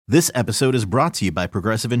This episode is brought to you by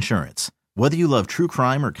Progressive Insurance. Whether you love true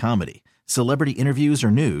crime or comedy, celebrity interviews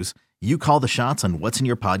or news, you call the shots on what's in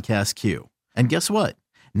your podcast queue. And guess what?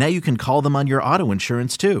 Now you can call them on your auto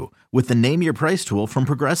insurance too with the Name Your Price tool from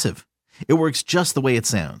Progressive. It works just the way it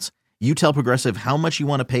sounds. You tell Progressive how much you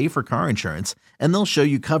want to pay for car insurance, and they'll show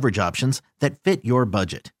you coverage options that fit your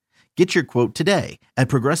budget. Get your quote today at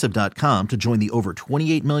Progressive.com to join the over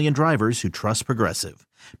 28 million drivers who trust Progressive.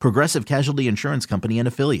 Progressive Casualty Insurance Company and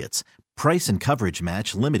Affiliates. Price and coverage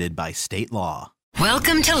match limited by state law.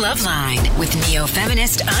 Welcome to Loveline with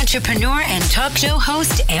neo-feminist, entrepreneur, and talk show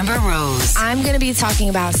host Amber Rose. I'm going to be talking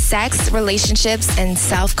about sex, relationships, and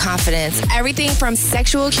self-confidence. Everything from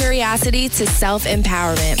sexual curiosity to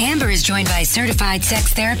self-empowerment. Amber is joined by certified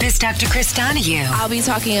sex therapist Dr. Chris Donahue. I'll be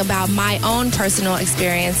talking about my own personal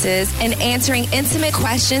experiences and answering intimate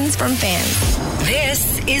questions from fans.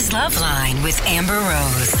 This is Loveline with Amber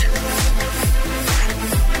Rose.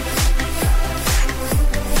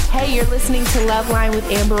 Hey, you're listening to Loveline with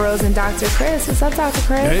Amber Rose and Dr. Chris. What's up, Dr.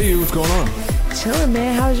 Chris? Hey, what's going on? Chilling,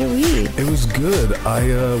 man. How was your week? It was good. I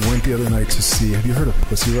went the other night to see, have you heard of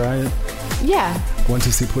Pussy Riot? Yeah. Went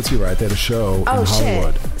to see Pussy Riot. They had a show in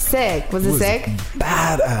Hollywood. Shit. Sick. Was it sick?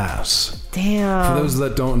 Badass. Damn. For those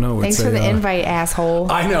that don't know, thanks for the invite,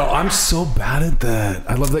 asshole. I know. I'm so bad at that.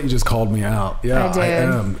 I love that you just called me out. Yeah, I did. I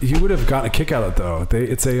am. You would have gotten a kick out of it, though.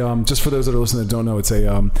 It's a, just for those that are listening that don't know, it's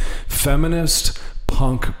a feminist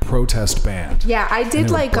punk protest band. Yeah, I did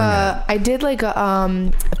like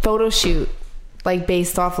a photo shoot, like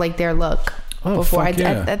based off like their look. Before I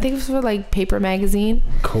think it was for like Paper Magazine.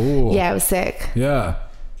 Cool. Yeah, it was sick. Yeah,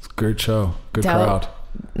 it's a great show. Good Dope. Crowd.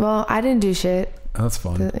 Well, I didn't do shit. Oh, that's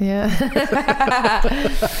fun. Yeah.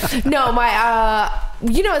 No, my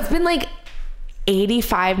it's been like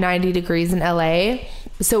 85, 90 degrees in LA.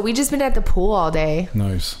 So we just been at the pool all day.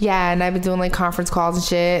 Nice. Yeah, and I've been doing like conference calls and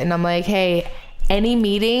shit, and I'm like, hey, any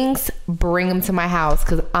meetings, bring them to my house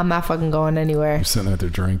because I'm not fucking going anywhere. You're sitting out there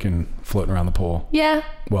drinking, floating around the pool. Yeah.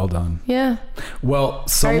 Well done. Yeah. Well,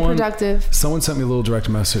 very productive. Someone sent me a little direct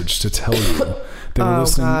message to tell you they were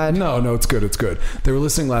listening. God. No, it's good. It's good. They were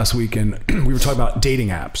listening last week and we were talking about dating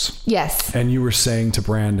apps. Yes. And you were saying to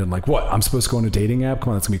Brandon, like, what? I'm supposed to go on a dating app? Come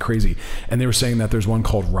on, that's gonna be crazy. And they were saying that there's one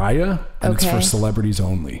called Raya and it's for celebrities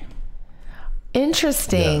only.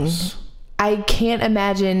 Interesting. Yes. I can't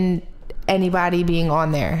imagine anybody being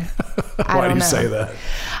on there. Why do you say that?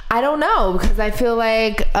 I don't know, because I feel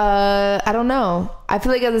like I don't know. I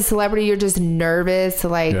feel like as a celebrity you're just nervous to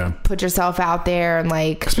like put yourself out there and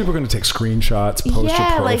like, because people are going to take screenshots, post your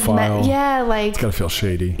profile. Like it's gotta feel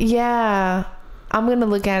shady. Yeah, I'm gonna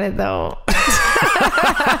look at it though.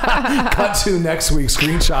 Cut to next week,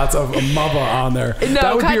 screenshots of a mother on there. No,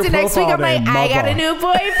 that would cut to next week. I'm like, I got a new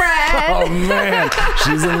boyfriend. Oh man,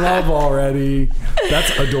 she's in love already.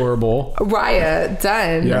 That's adorable. Raya,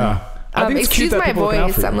 done. Yeah. I think it's excuse cute that my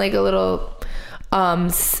voice. I'm you. like a little.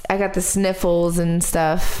 I got the sniffles and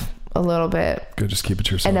stuff a little bit. Good, just keep it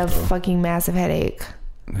to yourself. And a fucking massive headache.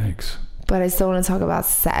 Thanks. But I still want to talk about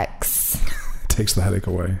sex. Takes the headache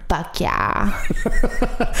away. Fuck yeah.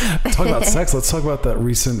 Talk about sex. Let's talk about that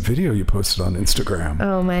recent video you posted on Instagram.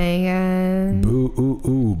 Oh my god.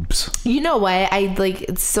 Boobs. You know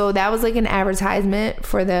what? So that was like an advertisement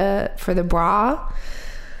for the bra.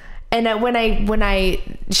 And when I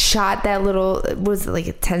shot that little, was it like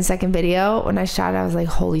a 10-second video? When I shot it, I was like,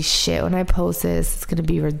 holy shit, when I post this, it's gonna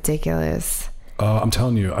be ridiculous. I'm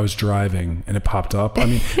telling you, I was driving and it popped up. I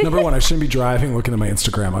mean, number one, I shouldn't be driving looking at my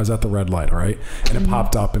Instagram. I was at the red light, all right? And it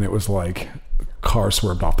popped up and it was like, car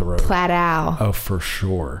swerved off the road. Flat out. Oh, for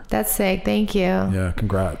sure. That's sick. Thank you. Yeah,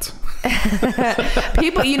 congrats.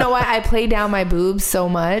 People, you know what? I play down my boobs so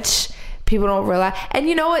much. People don't realize. And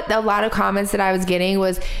you know what? A lot of comments that I was getting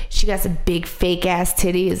was, she got some big fake ass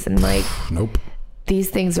titties. And like, nope. These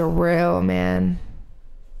things are real, man.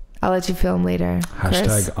 I'll let you film later. Hashtag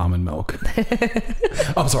Chris. Almond milk.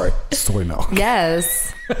 I'm sorry, soy milk.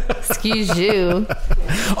 Yes. Excuse you.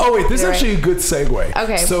 Oh wait, this is actually a good segue.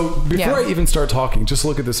 Okay. So before I even start talking, just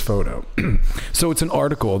look at this photo. So it's an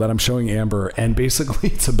article that I'm showing Amber, and basically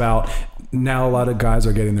it's about now a lot of guys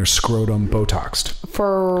are getting their scrotum Botoxed.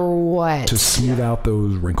 For what? To smooth out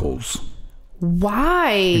those wrinkles.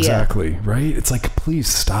 Why? Exactly, right? It's like, please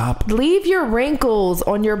stop. Leave your wrinkles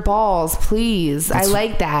on your balls, please. I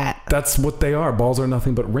like that. That's what they are. Balls are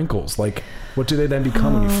nothing but wrinkles. Like, what do they then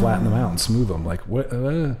become when you flatten them out and smooth them? Like, what?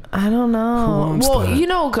 I don't know. Who wants that? You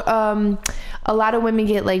know, a lot of women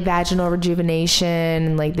get like vaginal rejuvenation,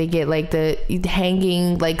 and like they get like the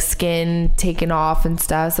hanging like skin taken off and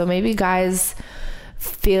stuff. So maybe guys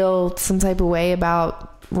feel some type of way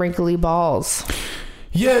about wrinkly balls.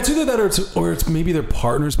 Yeah, it's either that or it's maybe their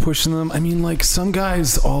partner's pushing them. I mean, like some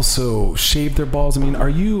guys also shave their balls. I mean, are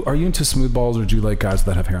you into smooth balls, or do you like guys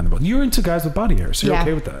that have hair on their balls? You're into guys with body hair, so you're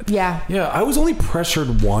okay with that. Yeah. Yeah, I was only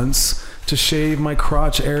pressured once to shave my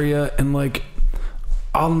crotch area, and like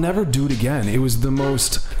I'll never do it again. It was the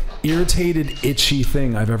most irritated, itchy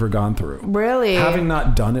thing I've ever gone through. Really? Having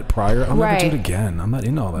not done it prior, I'll never do it again. I'm not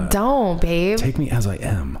into all that. Don't, babe. Take me as I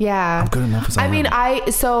am. Yeah. I'm good enough as I am. I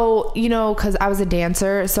mean, so, you know, because I was a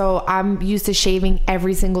dancer, so I'm used to shaving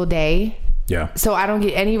every single day. Yeah. So I don't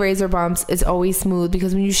get any razor bumps. It's always smooth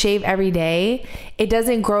because when you shave every day, it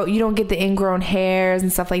doesn't grow. You don't get the ingrown hairs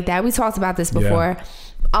and stuff like that. We talked about this before.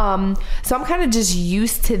 Yeah. So I'm kind of just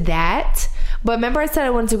used to that. But remember I said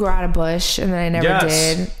I wanted to grow out a bush and then I never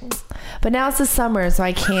did. But now it's the summer, so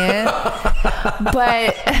I can't.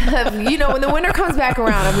 But, you know, when the winter comes back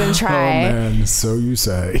around, I'm going to try. Oh, man. So you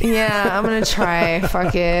say. Yeah, I'm going to try.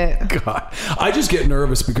 Fuck it. God. I just get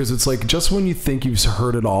nervous because it's like just when you think you've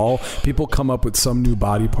heard it all, people come up with some new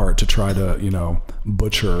body part to try to, you know,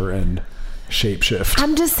 butcher and shapeshift.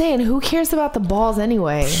 I'm just saying, who cares about the balls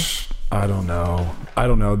anyway? I don't know. I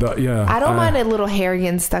don't mind a little hair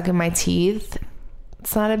getting stuck in my teeth.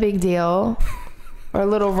 It's not a big deal. Or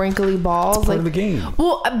little wrinkly balls. It's part of the game.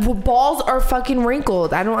 Well, balls are fucking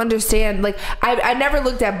wrinkled. I don't understand. Like, I never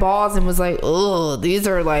looked at balls and was like, oh, these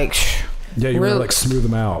are like... Yeah, you want to like smooth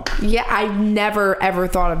them out. Yeah, I never ever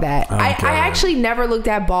thought of that. I actually never looked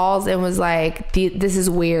at balls and was like, this is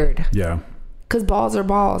weird. Yeah. Because balls are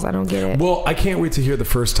balls. I don't get it. Well, I can't wait to hear the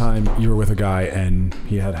first time you were with a guy and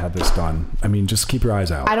he had this done. I mean, just keep your eyes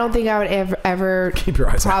out. I don't think I would ever keep your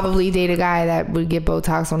eyes probably out. date a guy that would get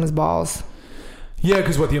Botox on his balls. Yeah,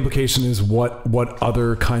 because what the implication is, what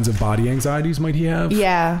other kinds of body anxieties might he have?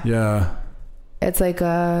 Yeah. Yeah. It's like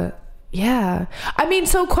yeah. I mean,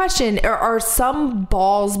 so question, are some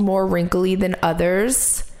balls more wrinkly than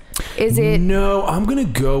others? Is it? No, I'm going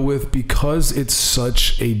to go with, because it's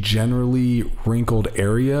such a generally wrinkled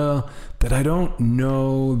area, that I don't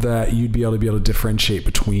know that you'd be able to differentiate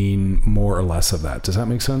between more or less of that. Does that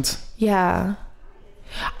make sense? Yeah.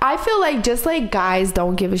 I feel like just like guys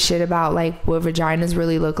don't give a shit about like what vaginas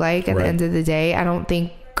really look like at the end of the day. I don't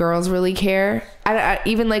think girls really care.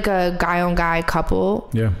 Even like a guy on guy couple.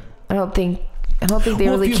 Yeah. I don't think they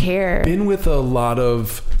really care. Been with a lot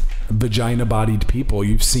of vagina bodied people,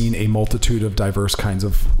 you've seen a multitude of diverse kinds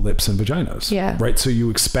of lips and vaginas. Yeah. Right. So you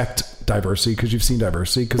expect diversity because you've seen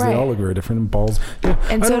diversity, because they all look very different. Balls. Yeah.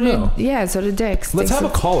 And so did dicks. Let's have a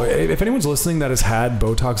caller. If anyone's listening that has had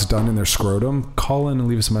Botox done in their scrotum, call in and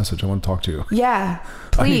leave us a message. I want to talk to you. Yeah.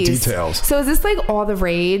 Please. I need details. So is this like all the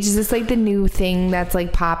rage? Is this like the new thing that's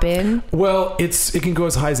like popping? Well, it can go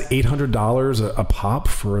as high as $800 a pop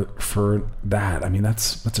for that. I mean,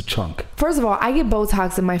 that's a chunk. First of all, I get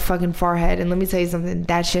Botox in my fucking forehead, and let me tell you something.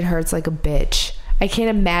 That shit hurts like a bitch. I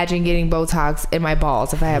can't imagine getting Botox in my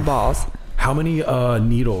balls if I had balls. How many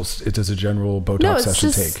needles does a general Botox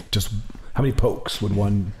session take? Just how many pokes would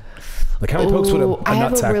one? Like how many pokes would a nutsack take? I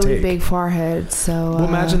have a really big forehead, so... Well,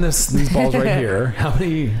 imagine these balls right here. How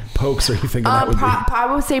many pokes are you thinking that would be?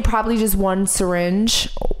 I would say probably just one syringe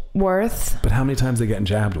worth. But how many times are they getting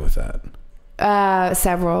jabbed with that?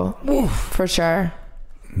 Several. Oof. For sure.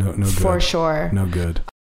 No good. For sure. No good.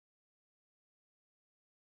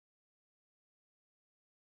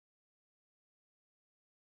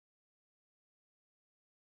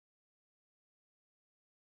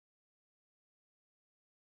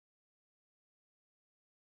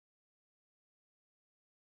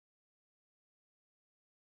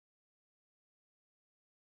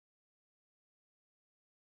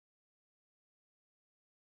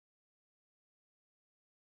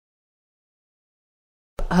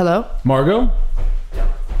 Hello? Margot?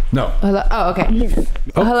 No. Hello? Oh, okay. Yes.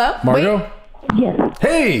 Oh, hello? Margot? Wait. Yes.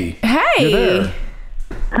 Hey! Hey! You're there.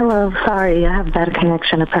 Hello. Sorry, I have bad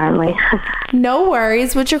connection apparently. No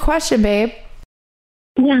worries. What's your question, babe?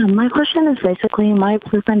 Yeah, my question is basically my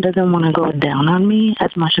boyfriend doesn't want to go down on me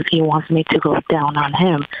as much as he wants me to go down on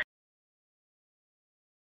him.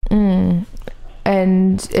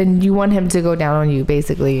 And you want him to go down on you,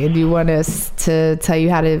 basically, and you want us to tell you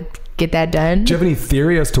how to get that done? Do you have any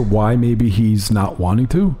theory as to why maybe he's not wanting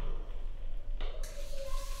to?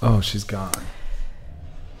 Oh, she's gone.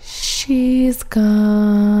 She's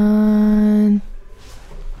gone.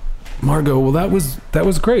 Margot, well, that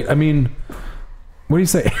was great. I mean, what do you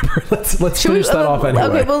say? let's finish that off anyway.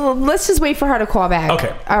 Okay, well, let's just wait for her to call back.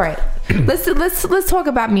 Okay. All right. Let's talk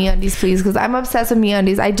about MeUndies, please, because I'm obsessed with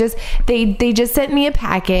MeUndies. They just sent me a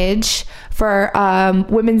package for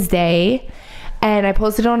Women's Day, and I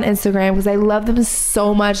posted it on Instagram because I love them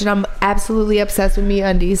so much, and I'm absolutely obsessed with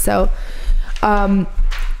MeUndies. So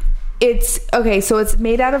It's okay, so it's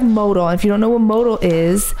made out of modal. If you don't know what modal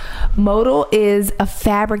is a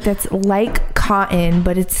fabric that's like cotton,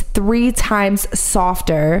 but it's 3 times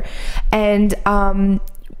softer. And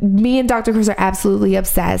me and Dr. Chris are absolutely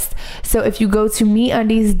obsessed. So if you go to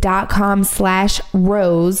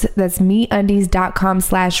meundies.com/rose, that's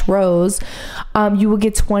meundies.com/rose, you will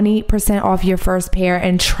get 20% off your first pair.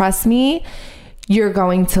 And trust me, you're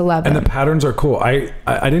going to love them. And the patterns are cool. I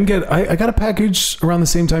got a package around the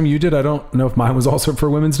same time you did. I don't know if mine was also for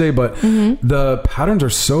Women's Day, but the patterns are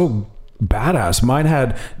so badass. Mine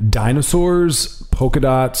had dinosaurs, polka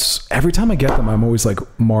dots. Every time I get them, I'm always like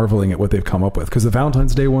marveling at what they've come up with, because the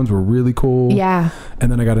Valentine's Day ones were really cool. Yeah.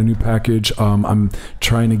 And then I got a new package. I'm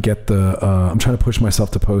trying to get I'm trying to push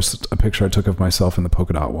myself to post a picture I took of myself in the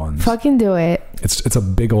polka dot ones. Fucking do it. It's a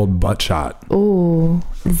big old butt shot. Ooh,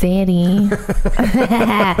 Zanny.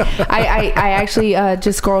 I actually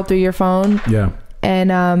just scrolled through your phone. Yeah.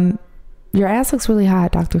 And your ass looks really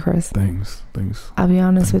hot, Dr. Chris. Thanks. I'll be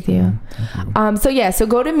honest with you. So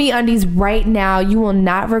go to MeUndies right now. You will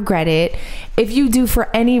not regret it. If you do for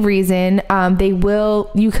any reason,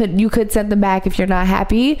 you could send them back if you're not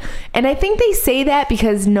happy. And I think they say that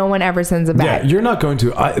because no one ever sends them back. Yeah, you're not going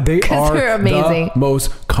to. They are amazing. The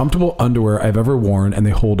most comfortable underwear I've ever worn, and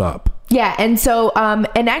they hold up. Yeah, and so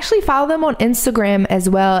and actually follow them on Instagram as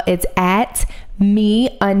well. It's at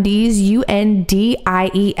MeUndies,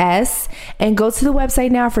 UNDIES, and go to the website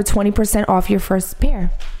now for 20% off your first pair.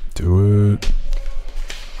 Do it.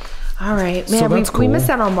 All right, man. So that's cool. We missed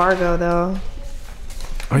out on Margot though.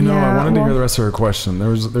 I know. I wanted to hear the rest of her question.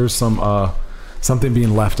 There's some something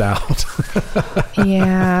being left out.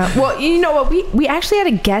 Yeah. Well, you know what? We actually had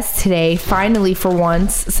a guest today. Finally, for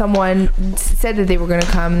once, someone said that they were going to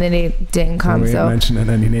come, and then they didn't come. We ain't mentioning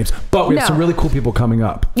any names, but we have some really cool people coming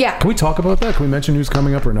up. Yeah. Can we talk about that? Can we mention who's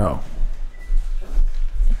coming up or no?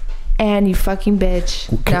 And you fucking bitch.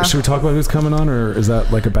 No. Should we talk about who's coming on, or is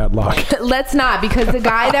that like a bad luck? Let's not, because the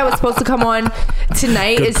guy that was supposed to come on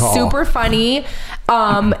tonight is super funny,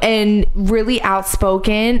 and really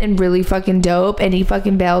outspoken and really fucking dope, and he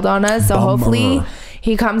fucking bailed on us. So hopefully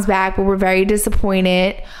he comes back, but we're very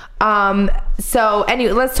disappointed. So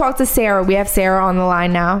anyway, let's talk to Sarah. We have Sarah on the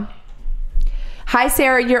line now. Hi,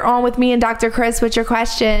 Sarah. You're on with me and Dr. Chris. What's your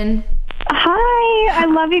question? Hi, I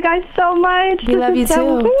love you guys so much. We love you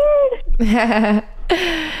too.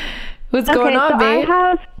 What's going on, babe? I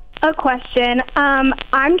have a question.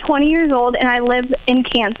 I'm 20 years old and I live in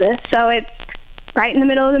Kansas, so it's right in the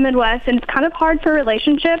middle of the Midwest, and it's kind of hard for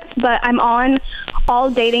relationships, but I'm on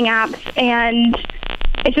all dating apps, and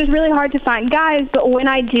it's just really hard to find guys. But when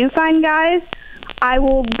I do find guys, I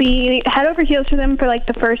will be head over heels for them for like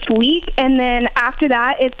the first week, and then after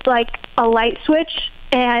that, it's like a light switch,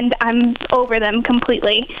 and I'm over them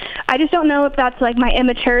completely. I just don't know if that's like my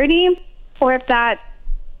immaturity or if that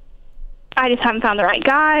I just haven't found the right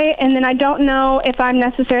guy. And then I don't know if I'm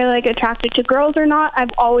necessarily like attracted to girls or not. I've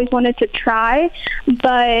always wanted to try,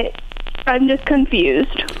 but I'm just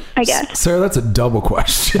confused, I guess. Sarah, that's a double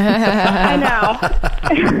question. I know.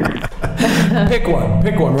 Pick one.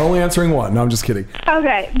 We're only answering one. No, I'm just kidding.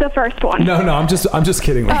 Okay, the first one. No, I'm just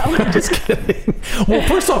kidding. I'm just kidding. Well,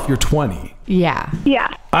 first off, you're 20. Yeah.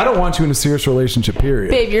 I don't want you in a serious relationship,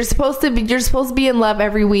 period. Babe, you're supposed to be in love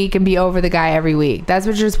every week and be over the guy every week. That's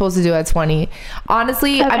what you're supposed to do at 20.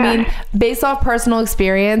 Honestly, okay. I mean, based off personal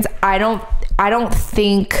experience, I don't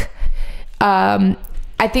think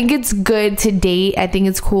I think it's good to date. I think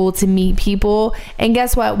it's cool to meet people. And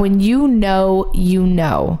guess what? When you know.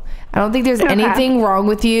 I don't think there's anything wrong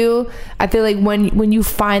with you. I feel like when you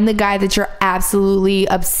find the guy that you're absolutely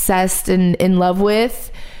obsessed and in love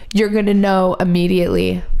with, you're gonna know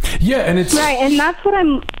immediately. Yeah, and it's right, and that's what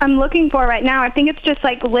I'm looking for right now. I think it's just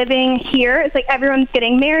like living here. It's like everyone's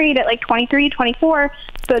getting married at like 23, 24,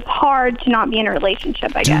 so it's hard to not be in a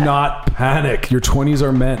relationship, I guess. Do not panic. Your 20s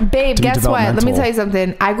are meant Babe, to be guess what? Let me tell you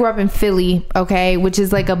something. I grew up in Philly, okay, which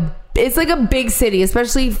is like it's like a big city,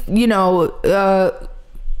 especially,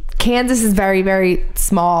 Kansas is very, very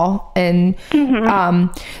small, and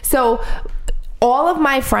so all of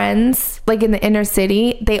my friends, like in the inner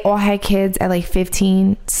city, they all had kids at like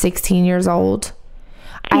 15, 16 years old.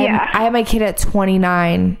 I had my kid at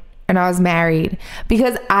 29 and I was married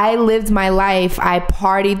because I lived my life. I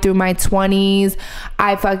partied through my 20s.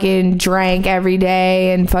 I fucking drank every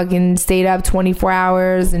day and fucking stayed up 24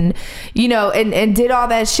 hours and, and did all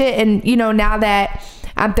that shit. And, now that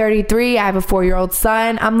I'm 33, I have a 4-year-old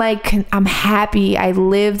son. I'm like, I'm happy. I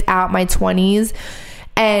lived out my 20s.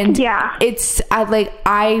 And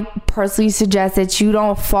I personally suggest that you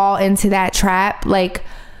don't fall into that trap. Like,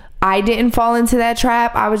 I didn't fall into that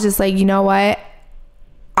trap. I was just like, you know what?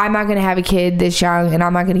 I'm not going to have a kid this young and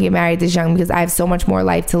I'm not going to get married this young because I have so much more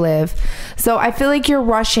life to live. So I feel like you're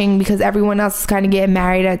rushing because everyone else is kind of getting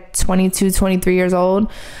married at 22, 23 years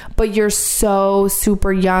old. But you're so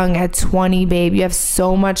super young at 20, babe. You have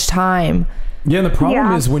so much time. Yeah, and the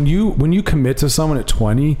problem is when you commit to someone at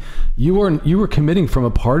 20, you were committing from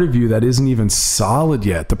a part of you that isn't even solid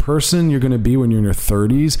yet. The person you're going to be when you're in your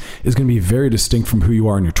 30s is going to be very distinct from who you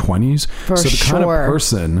are in your 20s. So the kind of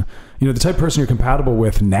person, the type of person you're compatible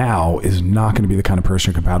with now is not going to be the kind of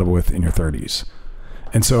person you're compatible with in your 30s.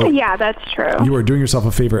 And so yeah, that's true. You are doing yourself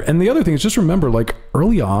a favor. And the other thing is just remember, like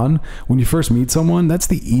early on, when you first meet someone, that's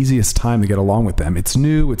the easiest time to get along with them. It's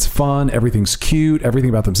new, it's fun, everything's cute, everything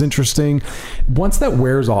about them's interesting. Once that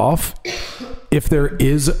wears off, if there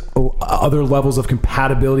is other levels of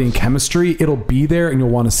compatibility and chemistry, it'll be there and you'll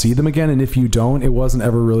want to see them again. And if you don't, it wasn't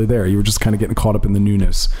ever really there. You were just kind of getting caught up in the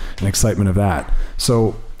newness and excitement of that.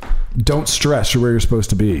 So don't stress. You're where you're supposed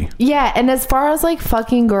to be. Yeah. And as far as like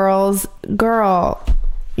fucking girls, girl,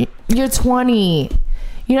 you're 20.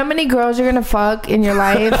 You know how many girls you're gonna fuck in your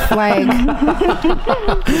life? Like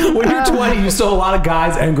when you're 20, you still have a lot of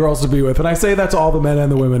guys and girls to be with. And I say that's all the men and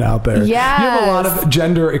the women out there. Yeah, you have a lot of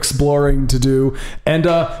gender exploring to do. And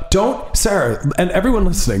don't, Sarah, and everyone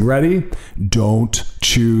listening, ready? Don't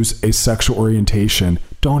choose a sexual orientation.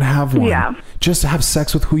 Don't have one. Yeah. Just have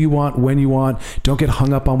sex with who you want, when you want. Don't get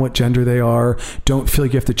hung up on what gender they are. Don't feel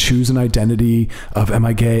like you have to choose an identity of am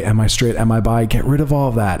I gay, am I straight, am I bi? Get rid of all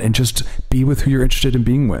of that and just be with who you're interested in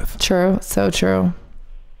being with. True. So true.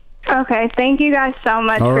 Okay. Thank you guys so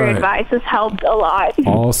much for your advice. This helped a lot.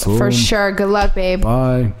 Awesome. For sure. Good luck, babe.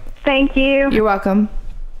 Bye. Thank you. You're welcome.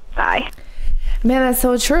 Bye. Man, that's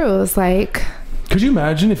so true. It's like... Could you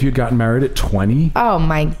imagine if you'd gotten married at 20? Oh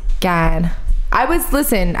my God.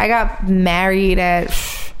 I got married at,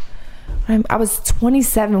 I was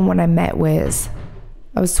 27 when I met Wiz.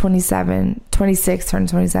 I was 26, turned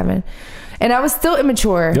 27. And I was still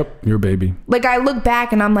immature. Yep, you're a baby. Like I look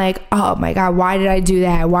back and I'm like, oh my God, why did I do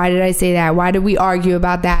that? Why did I say that? Why did we argue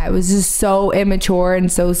about that? It was just so immature and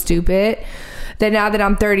so stupid that now that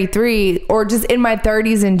I'm 33 or just in my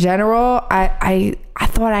 30s in general, I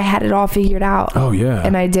thought I had it all figured out. Oh yeah.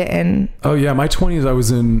 And I didn't. Oh yeah. My 20s, I was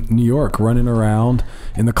in New York running around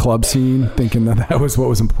in the club scene thinking that was what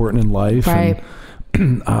was important in life. Right.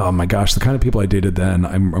 And, oh my gosh, the kind of people I dated then,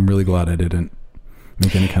 I'm really glad I didn't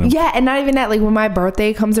make any kind of... Yeah, and not even that, like when my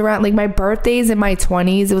birthday comes around, like my birthdays in my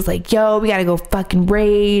 20s, it was like, yo, we gotta go fucking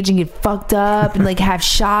rage and get fucked up and like have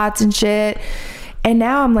shots and shit. And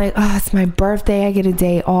now I'm like, oh, it's my birthday. I get a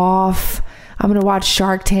day off. I'm going to watch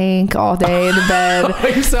Shark Tank all day in the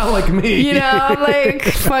bed. You sound like me. You know, I'm like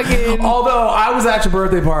fucking... Although I was at your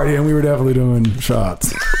birthday party and we were definitely doing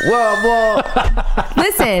shots. Well,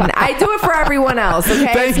 listen, I do it for everyone else,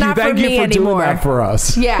 okay? It's not for me anymore. Thank you for doing that for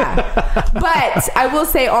us. Yeah. But I will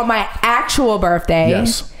say on my actual birthday...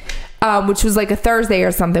 Yes. Which was like a Thursday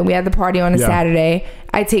or something. We had the party on a Saturday.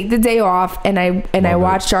 I take the day off and I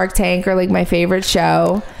watch Shark Tank or like my favorite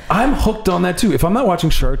show. I'm hooked on that too. If I'm not watching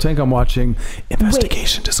Shark Tank, I'm watching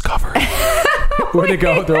Investigation Discovery. Where they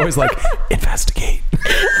go, they're always like, investigate.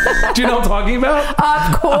 Do you know what I'm talking about?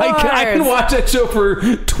 Of course. I can watch that show for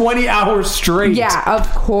 20 hours straight. Yeah, of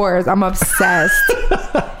course. I'm obsessed.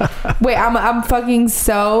 Wait, I'm fucking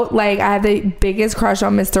so, like, I have the biggest crush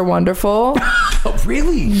on Mr. Wonderful. Oh,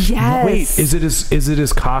 really? Yes. Wait, is it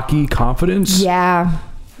his cocky confidence? Yeah.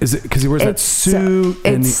 Is it because he wears that suit?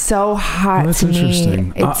 It's so hot. That's to interesting.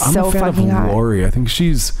 Me. It's I'm so a fan fucking of hot. Lori. I think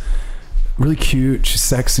she's really cute. She's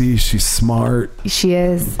sexy. She's smart. She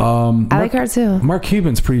is. I like her too. Mark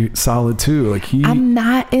Cuban's pretty solid too. Like I'm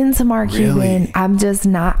not into Mark Cuban. I'm just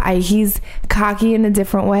not. He's cocky in a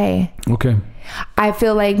different way. Okay. I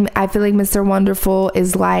feel like Mr. Wonderful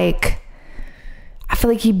is like, I feel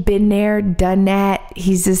like he's been there, done that.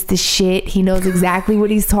 He's just the shit. He knows exactly what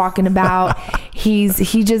he's talking about. He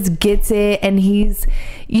just gets it. And he's,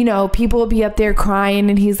 people will be up there crying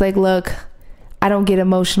and he's like, look, I don't get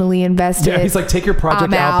emotionally invested. Yeah, he's like, take your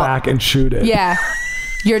project out back and shoot it. Yeah.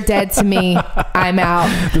 You're dead to me. I'm out.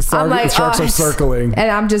 The sharks are circling. And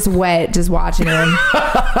I'm just wet just watching him.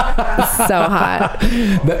 So hot.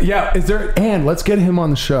 Anne, let's get him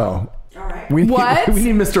on the show. All right. We need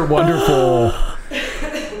Mr. Wonderful.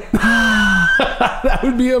 That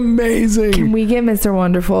would be amazing. Can we get Mr.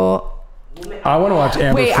 Wonderful? I want to watch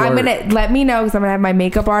Amber Flirt. Let me know because I'm gonna have my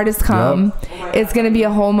makeup artist come. Yep. It's gonna be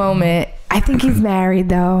a whole moment. I think he's married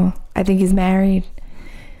though.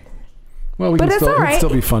 Well, it'd still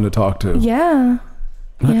be fun to talk to. Yeah.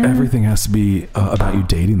 Not everything has to be about you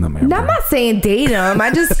dating them, Amber. No, I'm not saying date them.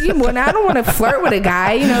 I just, I don't want to flirt with a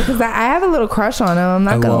guy, because I have a little crush on him. I'm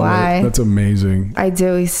not going to lie. That's amazing. I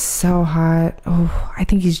do. He's so hot. Oh, I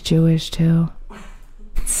think he's Jewish too.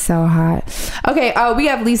 So hot. Okay. We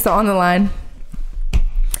have Lisa on the line.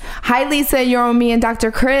 Hi, Lisa. You're on me and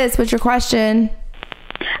Dr. Chris. What's your question?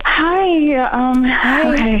 Hi.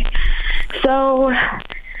 Hi. Okay. So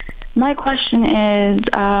my question is,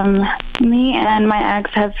 me and my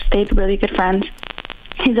ex have stayed really good friends.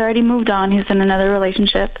 He's already moved on. He's in another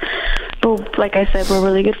relationship. But like I said, we're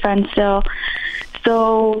really good friends still.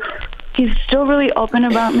 So he's still really open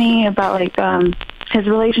about me, about his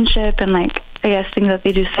relationship and I guess things that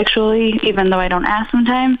they do sexually, even though I don't ask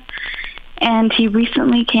sometimes. And he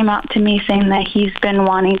recently came out to me saying that he's been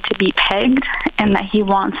wanting to be pegged and that he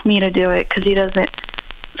wants me to do it because he doesn't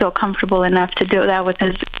feel comfortable enough to do that with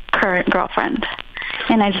his current girlfriend.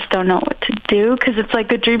 And I just don't know what to do because it's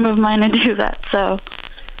a dream of mine to do that. So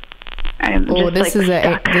I'm this is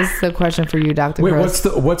a question for you, Dr. Wait, Chris.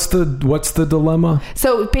 what's the dilemma?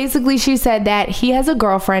 So basically she said that he has a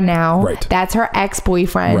girlfriend now. Right. That's her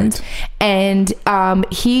ex-boyfriend. Right. And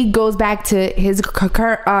he goes back to his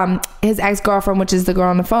ex-girlfriend, which is the girl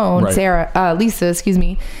on the phone, right. Lisa, excuse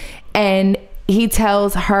me. And he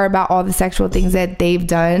tells her about all the sexual things that they've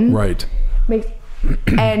done. Right.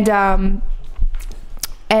 And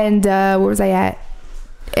where was I at?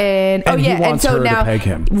 And he wants her to peg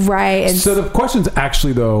him. Right. And so the question's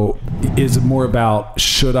actually though is more about,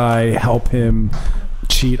 should I help him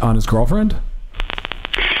cheat on his girlfriend?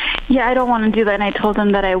 Yeah, I don't want to do that, and I told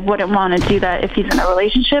him that I wouldn't want to do that if he's in a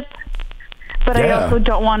relationship. But I also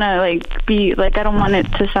don't want to be I don't want it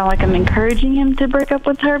to sound like I'm encouraging him to break up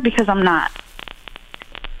with her because I'm not.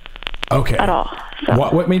 Okay. At all. So.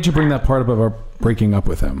 What made you bring that part up about breaking up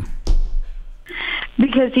with him?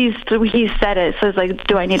 Because he said it. So it's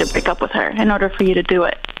do I need to break up with her in order for you to do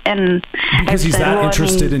it? And because he's that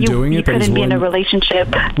interested in doing it, you couldn't be in a relationship.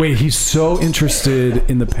 Wait, he's so interested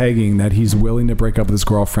in the pegging that he's willing to break up with his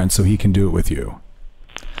girlfriend so he can do it with you.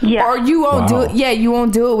 Yeah. Or you won't do it. Yeah, you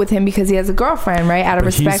won't do it with him because he has a girlfriend, right? Out of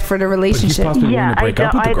respect for the relationship. Yeah, I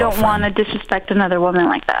don't want to disrespect another woman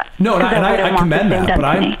like that. No, and I commend that, but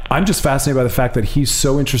I'm just fascinated by the fact that he's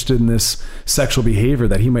so interested in this sexual behavior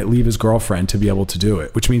that he might leave his girlfriend to be able to do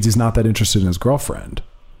it, which means he's not that interested in his girlfriend.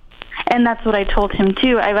 And that's what I told him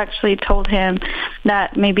too. I've actually told him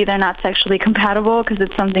that maybe they're not sexually compatible because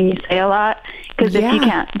it's something you say a lot. Because if you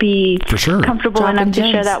can't be comfortable enough to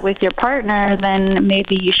share that with your partner, then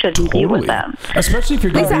maybe you shouldn't be with them. Especially if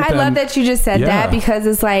you're going Lisa, with them. I love that you just said that because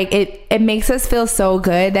it's it makes us feel so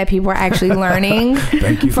good that people are actually learning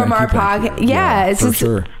from our podcast. Yeah, it's just.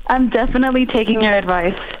 Sure. I'm definitely taking your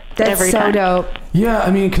advice. That's so dope. Yeah,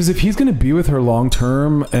 I mean, because if he's going to be with her long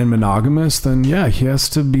term and monogamous, then he has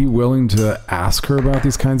to be willing to ask her about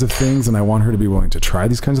these kinds of things, and I want her to be willing to try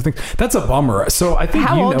these kinds of things. That's a bummer. So I think.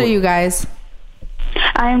 How old are you guys?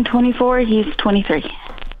 I am 24. He's 23.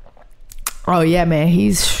 Oh yeah, man.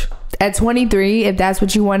 He's at 23. If that's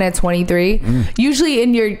what you want at 23, usually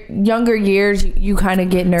in your younger years, you kind of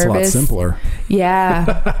get nervous. It's a lot simpler.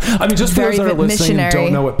 Yeah. I mean, just for those that are listening and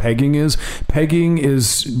don't know what pegging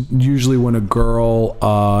is usually when a girl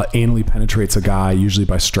anally penetrates a guy, usually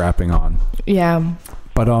by strapping on. Yeah.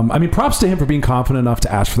 But I mean, props to him for being confident enough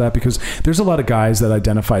to ask for that, because there's a lot of guys that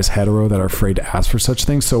identify as hetero that are afraid to ask for such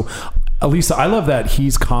things. So Elisa, I love that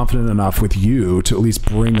he's confident enough with you to at least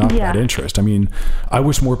bring up that interest. I mean, I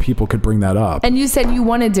wish more people could bring that up. And you said you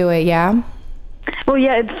want to do it, yeah? Well,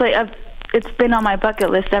 yeah, it's been on my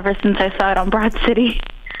bucket list ever since I saw it on Broad City.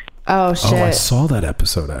 Oh, shit. Oh, I saw that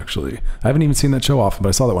episode, actually. I haven't even seen that show often, but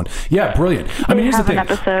I saw that one. Yeah, brilliant. I mean, here's the thing.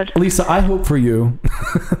 Episode. Lisa, I hope for you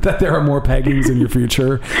that there are more peggings in your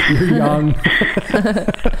future. You're young.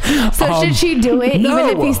 So should she do it even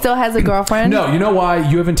if he still has a girlfriend? No, you know why?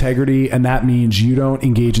 You have integrity, and that means you don't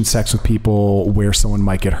engage in sex with people where someone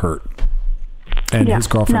might get hurt. And his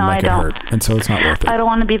girlfriend might get hurt. And so it's not worth it. I don't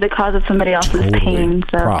want to be the cause of somebody else's pain.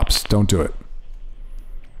 So. Props. Don't do it.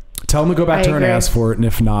 Tell him to go back to her and ask for it, and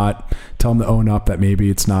if not, tell him to own up that maybe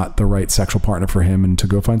it's not the right sexual partner for him and to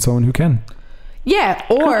go find someone who can. Yeah,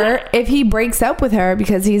 or if he breaks up with her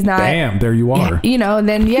because he's not... Damn, there you are. You know,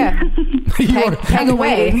 then peg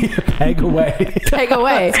away. Peg away. Peg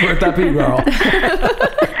away. That's where that be, girl.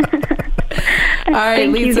 All right,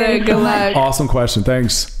 Lisa, good luck. Awesome question.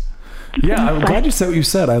 Thanks. Yeah, I'm glad you said what you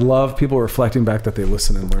said. I love people reflecting back that they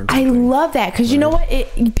listen and learn something. I love that because you know what?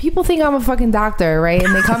 People think I'm a fucking doctor, right?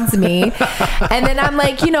 And they come to me, and then I'm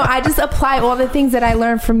like, I just apply all the things that I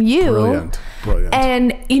learned from you. Brilliant.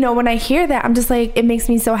 And when I hear that, I'm just like, it makes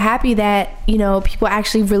me so happy that people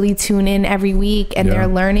actually really tune in every week and they're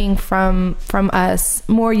learning from us.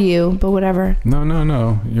 More you, but whatever.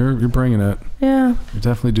 No, you're bringing it. Yeah, you're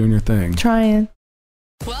definitely doing your thing. Trying.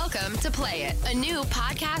 Welcome to Play It, a new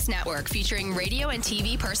podcast network featuring radio and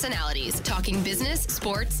TV personalities talking business,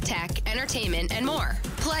 sports, tech, entertainment, and more.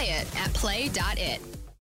 Play it at play.it.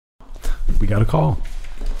 We got a call.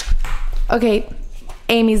 Okay,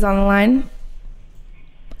 Amy's on the line.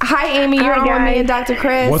 Hi, Amy. You're on with me and Dr.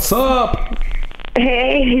 Chris. What's up?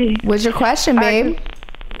 Hey. What's your question, babe?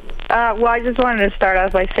 Well, I just wanted to start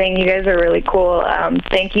off by saying you guys are really cool.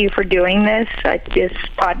 Thank you for doing this. This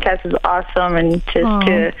podcast is awesome, and just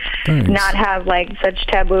to not have like such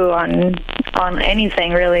taboo on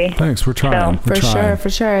anything, really. Thanks. We're trying. For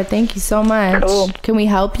sure. Thank you so much. Cool. Can we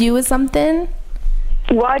help you with something?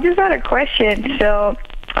 Well, I just had a question. So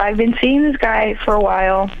I've been seeing this guy for a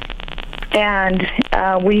while, and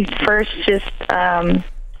we first just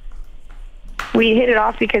we hit it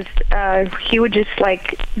off because he would just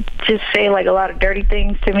say like a lot of dirty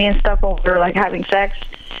things to me and stuff when we were like having sex,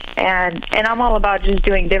 and I'm all about just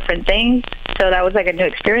doing different things, so that was like a new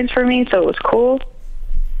experience for me, so it was cool.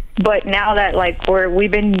 But now that like we've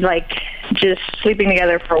been like just sleeping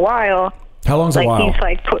together for a while. How long's a while? He's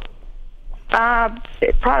like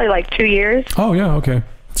probably like 2 years. Oh yeah, okay.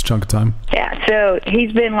 It's a chunk of time. Yeah, so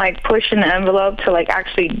he's been like pushing the envelope to like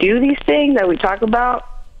actually do these things that we talk about.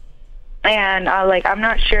 And I'm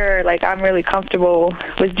not sure like I'm really comfortable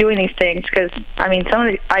with doing these things because I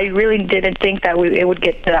really didn't think that it would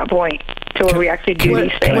get to that point to where we actually do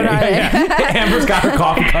these things. What are they? Amber's got her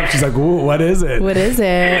coffee cup. She's like, "Ooh, what is it?" What is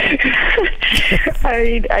it?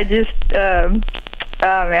 I just oh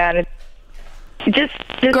man. Just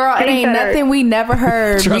girl, it ain't nothing we never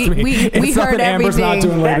heard. Trust me, we heard everything. Amber's not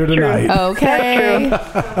doing later tonight. Okay.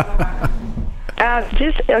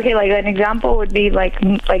 Okay, like an example would be like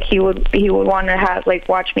he would want to have like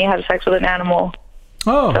watch me have sex with an animal.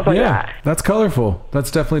 Oh, stuff like yeah, that. That's colorful. That's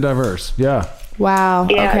definitely diverse. Yeah. Wow.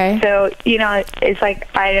 Yeah. Okay. So it's like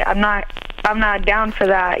I'm not down for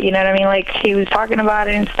that. You know what I mean? Like he was talking about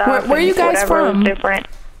it and stuff. Where are you guys from? Was different.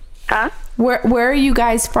 Huh? Where are you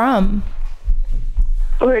guys from?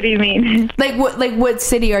 What do you mean? Like what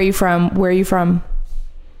city are you from? Where are you from?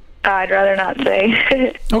 I'd rather not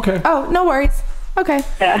say. Okay. Oh, no worries. Okay.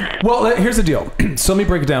 Yeah. Well, here's the deal. So let me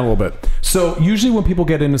break it down a little bit. So usually when people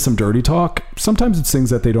get into some dirty talk, sometimes it's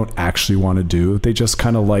things that they don't actually want to do. They just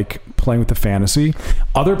kind of like playing with the fantasy.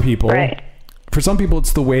 Other people, right. For some people,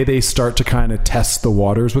 it's the way they start to kind of test the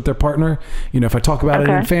waters with their partner. If I talk about it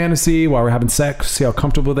in fantasy while we're having sex, see how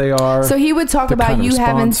comfortable they are. So he would talk about you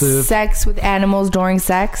having sex with animals during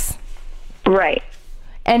sex? Right.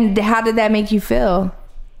 And how did that make you feel?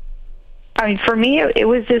 I mean, for me, it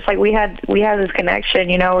was just like we had this connection,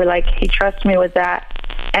 where like he trusts me with that,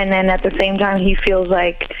 and then at the same time he feels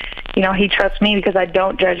like, he trusts me because I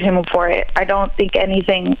don't judge him for it. I don't think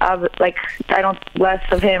anything of like I don't less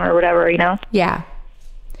of him or whatever, Yeah.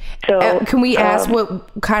 So can we ask what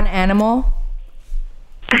kind of animal?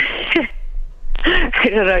 I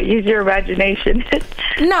don't know. Use your imagination.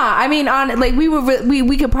 Nah, I mean,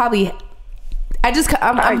 we could probably.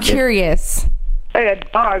 I'm curious. Like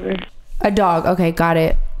a dog. A dog. Okay, got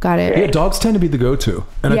it. Yeah, dogs tend to be the go-to.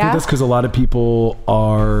 And I think that's because a lot of people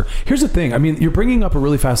are... Here's the thing. I mean, you're bringing up a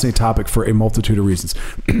really fascinating topic for a multitude of reasons.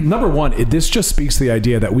 Number one, this just speaks to the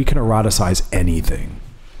idea that we can eroticize anything.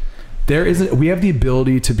 We have the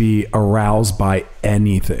ability to be aroused by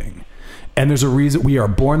anything. And there's a reason we are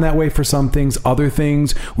born that way for some things. Other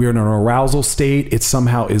things, we are in an arousal state. It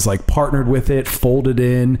somehow is like partnered with it, folded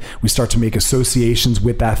in. We start to make associations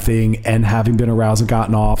with that thing and having been aroused and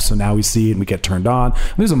gotten off. So now we see it and we get turned on.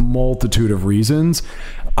 There's a multitude of reasons.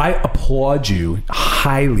 I applaud you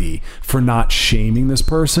highly for not shaming this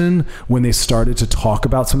person when they started to talk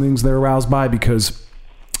about some things they're aroused by, because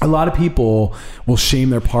a lot of people will shame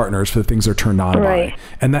their partners for the things they're turned on by.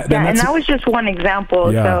 And that was just one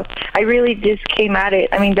example. Yeah. So I really just came at it.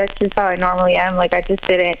 I mean, that's just how I normally am. Like, I just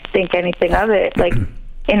didn't think anything of it, like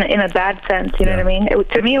in a bad sense. You know what I mean?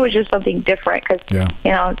 To me, it was just something different because,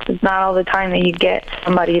 it's not all the time that you get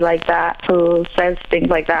somebody like that who says things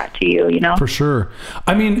like that to you, For sure.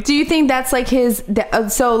 I mean, do you think that's like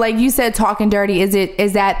so like you said, talking dirty,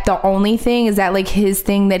 is that the only thing? Is that like his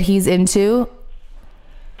thing that he's into?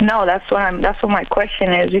 No, that's what my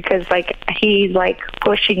question is, because like he's like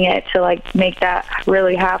pushing it to like make that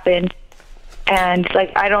really happen. and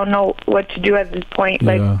like I don't know what to do at this point.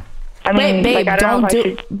 Like, I mean, babe, like, don't do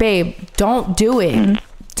it. Mm-hmm.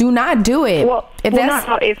 Do not do it. Well,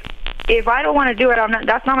 if I don't want to do it,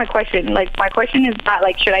 that's not my question. Like, my question is not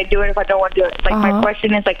like, should I do it if I don't want to do it? Like, my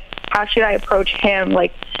question is like, how should I approach him?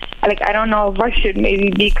 Like I don't know if I should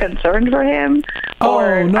maybe be concerned for him.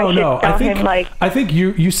 Or No. I think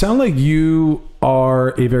you sound like you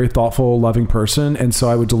are a very thoughtful, loving person, and so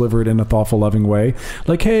I would deliver it in a thoughtful, loving way.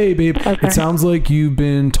 Like, hey, babe, It sounds like you've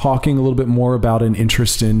been talking a little bit more about an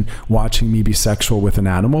interest in watching me be sexual with an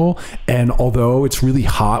animal, and although it's really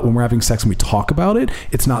hot when we're having sex and we talk about it,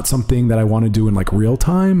 it's not something that I want to do in like real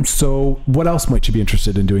time. So what else might you be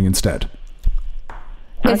interested in doing instead?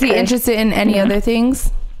 Is he interested in any other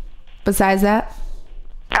things besides that?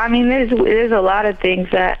 I mean, there's a lot of things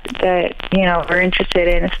that we're interested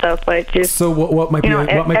in and stuff, but just so what might be those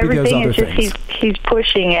other things? He's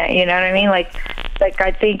pushing it. You know what I mean? Like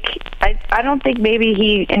I don't think maybe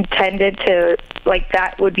he intended to like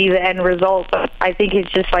that would be the end result, but I think he's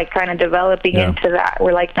just like kind of developing into that.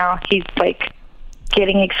 Where like now he's like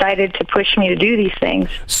getting excited to push me to do these things.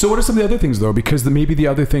 So what are some of the other things though? Because maybe the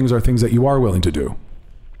other things are things that you are willing to do.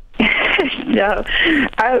 No,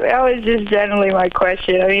 I was just generally my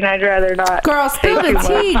question. I mean, I'd rather not. Girl, spill the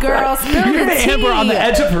tea, girl. Spill the tea. Amber on the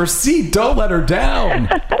edge of her seat. Don't let her down.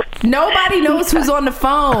 Nobody knows who's on the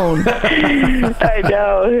phone. I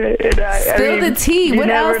know. Spill the tea. What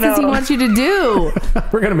else does he want you to do?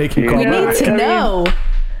 We're going to make you call We need to know.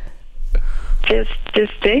 Just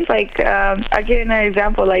things like, I'll give an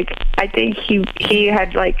example. Like, I think he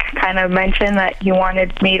had, like, kind of mentioned that he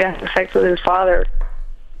wanted me to have sex with his father.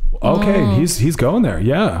 Okay, he's going there.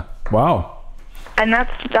 Yeah. Wow. And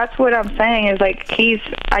that's what I'm saying is like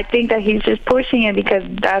I think that he's just pushing it because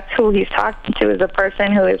that's who he's talking to, is a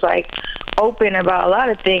person who is like open about a lot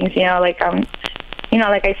of things. Like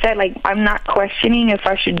like I said, like I'm not questioning if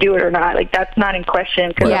I should do it or not. Like that's not in question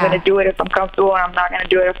because I'm going to do it if I'm comfortable, and I'm not going to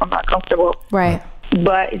do it if I'm not comfortable. Right.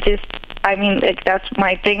 But I mean, like that's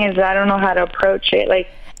my thing is I don't know how to approach it. Like.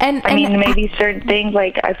 I mean, maybe certain things,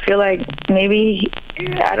 like, I feel like maybe,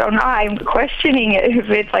 I don't know, I'm questioning it if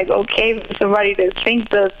it's, like, okay for somebody to think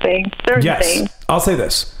those things, certain things. I'll say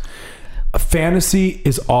this. A fantasy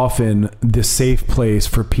is often the safe place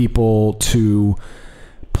for people to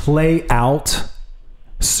play out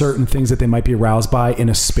certain things that they might be aroused by in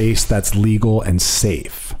a space that's legal and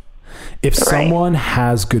safe. If someone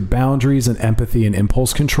has good boundaries and empathy and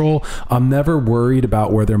impulse control, I'm never worried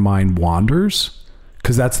about where their mind wanders.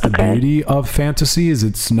 Because that's the beauty of fantasy, is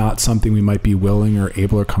it's not something we might be willing or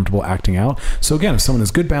able or comfortable acting out. So again, if someone has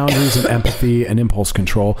good boundaries and empathy and impulse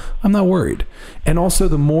control, I'm not worried. And also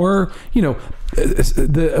the more,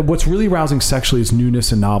 what's really arousing sexually is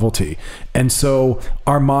newness and novelty. And so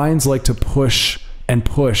our minds like to push and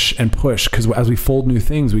push and push, because as we fold new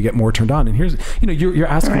things, we get more turned on. And here's, you're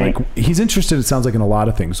asking, like, he's interested, it sounds like, in a lot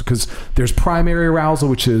of things, because there's primary arousal,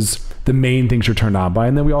 which is the main things you're turned on by.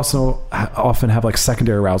 And then we also often have like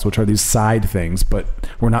secondary arousal, which are these side things, but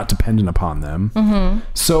we're not dependent upon them. Mm-hmm.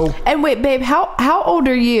 So. And wait, babe, how old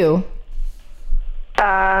are you?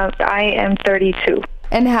 I am 32.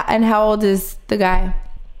 And how old is the guy?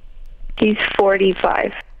 He's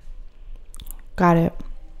 45. Got it.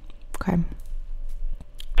 Okay.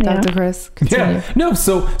 Dr. Chris, continue. Yeah. No,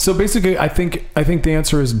 so basically I think the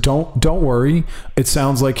answer is don't worry. It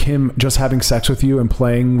sounds like him just having sex with you and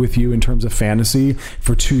playing with you in terms of fantasy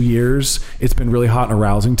for 2 years. It's been really hot and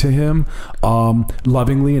arousing to him.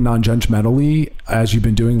 Lovingly and non-judgmentally, as you've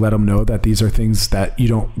been doing, let him know that these are things that you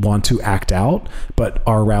don't want to act out, but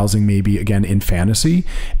are arousing maybe again in fantasy.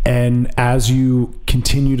 And as you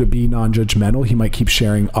continue to be non-judgmental, he might keep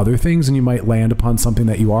sharing other things, and you might land upon something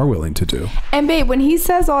that you are willing to do. And babe, when he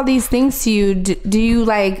says all these things to you, do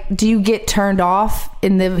you get turned off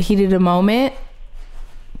in the heat of the moment?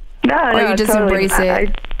 No, or you just totally embrace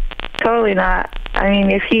it? Totally not. I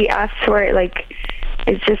mean, if he asks for it, like,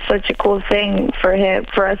 it's just such a cool thing for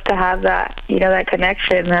us to have that, that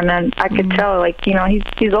connection. And then I could tell, like,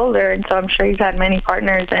 he's older, and so I'm sure he's had many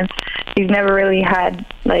partners, and he's never really had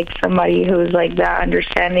like somebody who's like that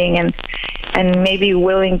understanding and maybe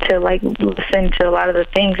willing to like listen to a lot of the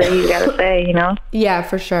things that he's got to say, Yeah,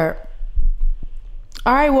 for sure.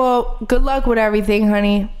 All right, well, good luck with everything,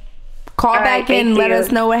 honey. Call back in, let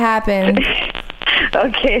us know what happened.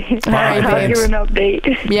 Okay. All right, I'll give an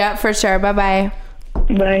update. Yeah, for sure. Bye-bye.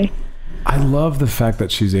 Bye. I love the fact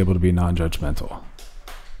that she's able to be non-judgmental,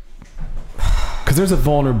 because there's a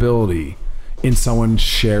vulnerability in someone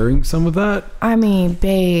sharing some of that. I mean,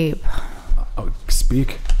 babe. Oh,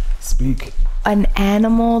 speak. An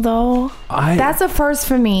animal though, that's a first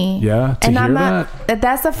for me. Yeah, and I'm not.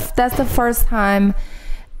 That's the first time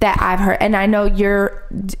that I've heard. And I know you're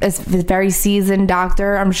a very seasoned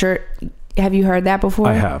doctor. I'm sure. Have you heard that before?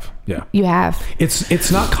 I have. Yeah, you have.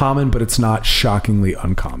 It's not common, but it's not shockingly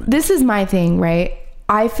uncommon. This is my thing, right?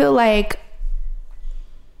 I feel like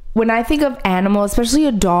when I think of animal, especially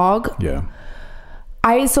a dog,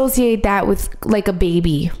 I associate that with like a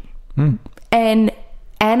baby, and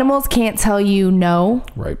animals can't tell you no.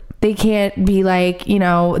 Right. They can't be like,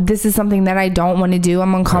 this is something that I don't want to do.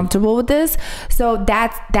 I'm uncomfortable with this. So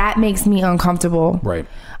that makes me uncomfortable. Right.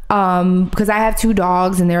 Because I have 2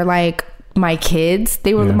 dogs and they're like my kids.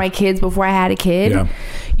 They were my kids before I had a kid. Yeah.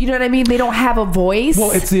 You know what I mean? They don't have a voice.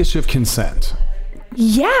 Well, it's the issue of consent.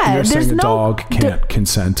 Yeah. You're saying a dog can't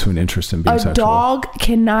consent to an interest in being sexual. A dog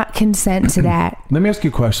cannot consent to that. Let me ask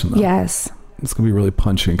you a question though. Yes. It's going to be really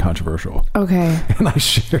punchy and controversial. Okay. And I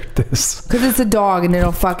shared this. Because it's a dog and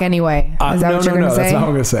it'll fuck anyway. Is that what you're going to say? That's not what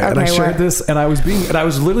I'm going to say. Okay, and I shared this and I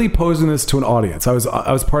was literally posing this to an audience. I was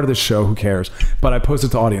part of this show, who cares? But I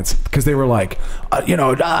posted to audience because they were like, And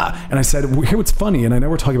I said, here what's funny, and I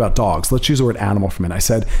know we're talking about dogs. Let's use the word animal for a minute. I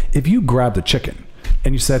said, if you grabbed a chicken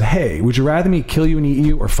and you said, hey, would you rather me kill you and eat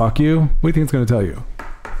you or fuck you? What do you think it's going to tell you?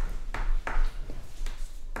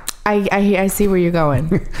 I see where you're going.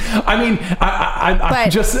 I mean, I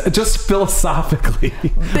just philosophically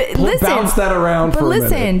bounce that around for a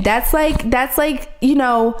minute. That's like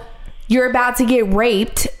you're about to get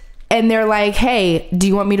raped and they're like, hey, do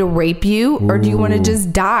you want me to rape you or do you want to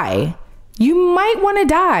just die? You might want to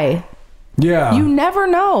die. Yeah. You never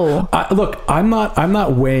know. Look, I'm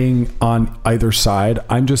not weighing on either side.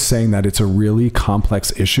 I'm just saying that it's a really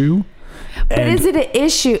complex issue. But is it an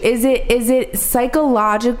issue? Is it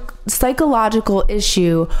psychological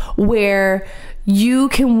issue where you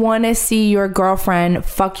can want to see your girlfriend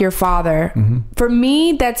fuck your father? Mm-hmm. For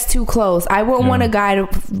me, that's too close. I wouldn't want a guy to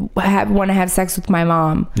want to have sex with my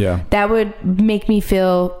mom. Yeah, that would make me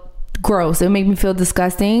feel gross. It would make me feel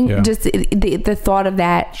disgusting. Yeah. Just the thought of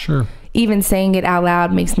that. Sure. Even saying it out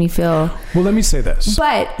loud makes me feel. Well, let me say this.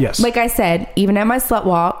 But like I said, even at my slut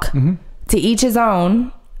walk, to each his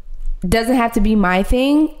own. Doesn't have to be my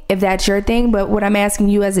thing if that's your thing, but what I'm asking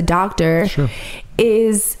you as a doctor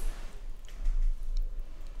is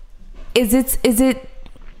it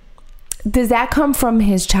does that come from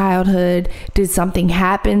his childhood? Did something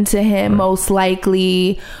happen to him most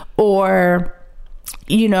likely, or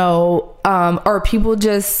or people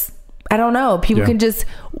just, I don't know. People can just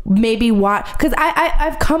maybe watch, because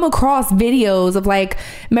I've come across videos of like,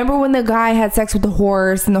 remember when the guy had sex with the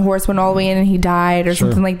horse and the horse went all the way in and he died or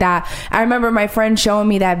something like that. I remember my friend showing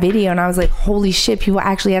me that video and I was like, holy shit, people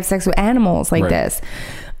actually have sex with animals like this.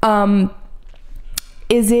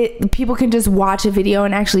 Is it people can just watch a video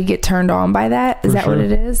and actually get turned on by that? Is that what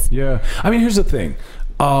it is? Yeah. I mean, here's the thing.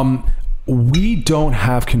 We don't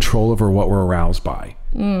have control over what we're aroused by.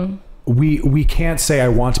 We can't say I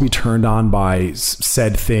want to be turned on by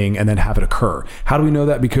said thing and then have it occur. How do we know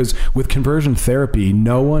that? Because with conversion therapy,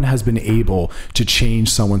 no one has been able to change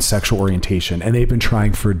someone's sexual orientation, and they've been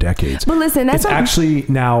trying for decades. But listen, it's actually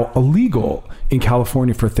now illegal in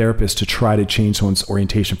California for therapists to try to change someone's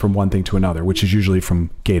orientation from one thing to another, which is usually from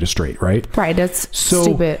gay to straight, right? Right. That's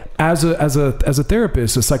stupid. As a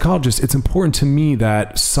therapist, a psychologist, it's important to me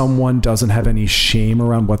that someone doesn't have any shame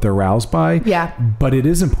around what they're aroused by. Yeah. But it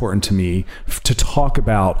is important to me to talk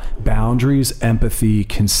about boundaries, empathy,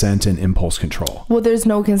 consent, and impulse control. Well, there's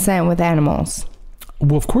no consent with animals.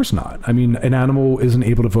 Well, of course not. I mean, an animal isn't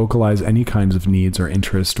able to vocalize any kinds of needs or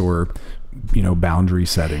interest or, boundary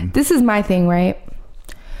setting. This is my thing, right?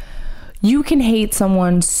 You can hate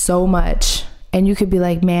someone so much and you could be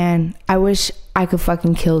like, man, I wish I could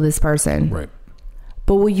fucking kill this person. Right.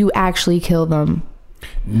 But will you actually kill them?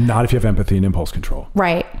 Not if you have empathy and impulse control.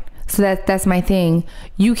 Right. So that's my thing.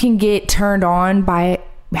 You can get turned on by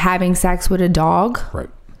having sex with a dog. Right.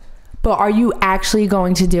 But are you actually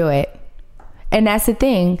going to do it? And that's the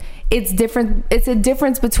thing. It's different. It's a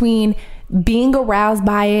difference between being aroused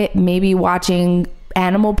by it, maybe watching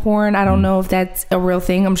animal porn. I don't know if that's a real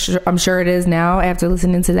thing. I'm sure it is now after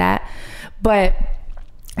listening to that. But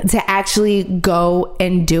to actually go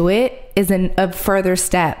and do it is a further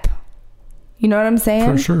step. You know what I'm saying?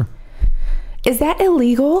 For sure. Is that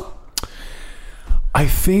illegal? I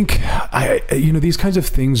think these kinds of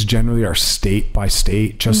things generally are state by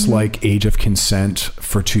state, just like age of consent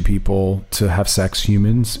for two people to have sex,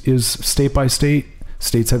 humans, is state by state.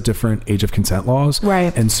 States have different age of consent laws.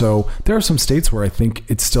 Right. And so there are some states where I think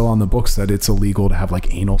it's still on the books that it's illegal to have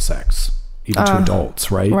like anal sex. even to adults,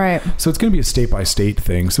 right? Right. So it's going to be a state-by-state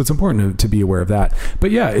thing. So it's important to be aware of that. But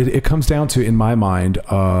yeah, it comes down to, in my mind,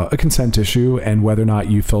 a consent issue and whether or not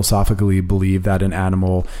you philosophically believe that an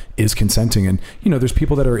animal is consenting. And, there's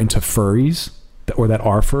people that are into furries or that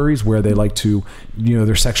are furries where they like to,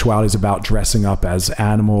 their sexuality is about dressing up as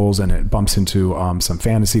animals, and it bumps into some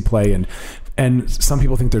fantasy play. And some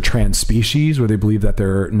people think they're trans species, where they believe that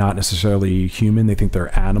they're not necessarily human. They think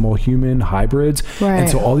they're animal-human hybrids. Right. And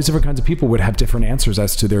so all these different kinds of people would have different answers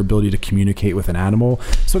as to their ability to communicate with an animal.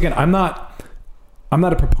 So again, I'm not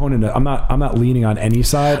a proponent. I'm not leaning on any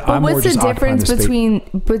side. But what's the difference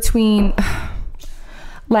between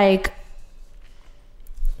like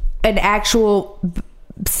an actual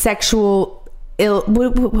sexual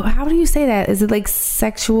how do you say that? Is it like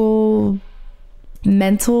sexual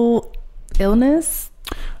mental illness?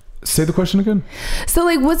 Say the question again. So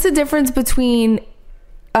like, what's the difference between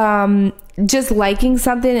just liking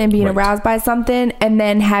something and being aroused by something, and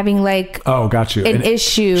then having like got you an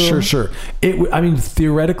issue? Sure.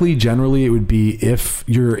 Theoretically, generally, it would be if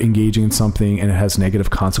you're engaging in something and it has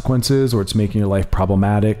negative consequences or it's making your life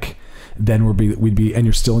problematic. Then we'd be, and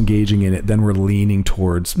you're still engaging in it. Then we're leaning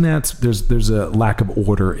towards there's a lack of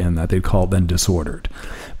order in that. They'd call it then disordered.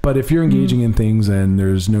 But if you're engaging in things and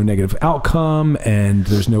there's no negative outcome and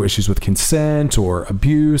there's no issues with consent or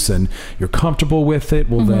abuse and you're comfortable with it,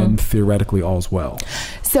 well, then theoretically all's well.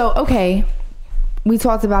 So, okay, we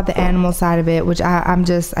talked about the animal side of it, which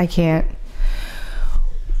I can't.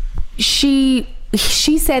 She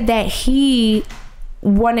said that he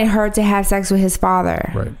wanted her to have sex with his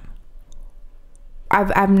father. Right.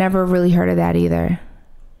 I've never really heard of that either.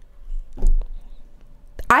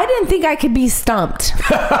 I didn't think I could be stumped.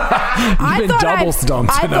 You've been double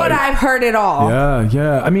stumped tonight. I thought I've heard it all.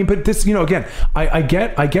 Yeah. I mean, but this, again, I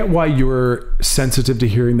get why you're sensitive to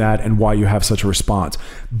hearing that and why you have such a response.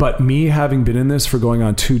 But me having been in this for going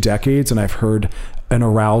on 2 decades, and I've heard an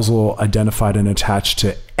arousal identified and attached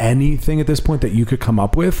to anything at this point that you could come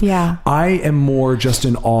up with. Yeah. I am more just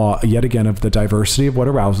in awe, yet again, of the diversity of what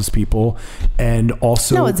arouses people, and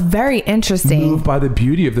also no, it's very interesting. Moved by the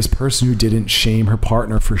beauty of this person who didn't shame her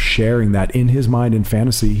partner for sharing that. In his mind and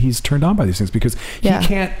fantasy, he's turned on by these things because he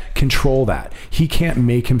can't control that. He can't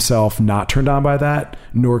make himself not turned on by that,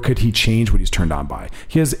 nor could he change what he's turned on by.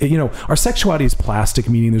 He has, our sexuality is plastic,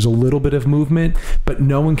 meaning there's a little bit of movement, but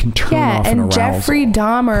no one can turn off an arousal. And Jeffrey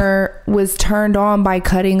Dahmer was turned on by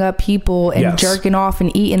cutting up people and jerking off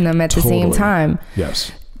and eating them at the same time.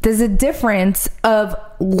 Yes. There's a difference of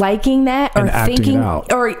liking that or thinking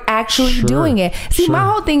or actually doing it. See, my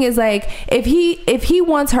whole thing is like, if he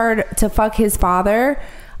wants her to fuck his father,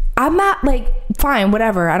 I'm not like, fine,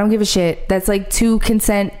 whatever. I don't give a shit. That's like 2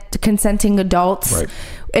 consenting adults. Right.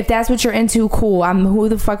 If that's what you're into, cool. Who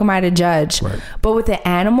the fuck am I to judge? Right. But with the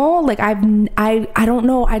animal, like I don't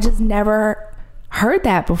know. I just never heard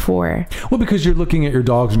that before. Well, because you're looking at your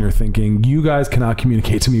dogs and you're thinking, you guys cannot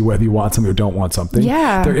communicate to me whether you want something or don't want something.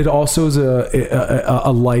 Yeah. It also is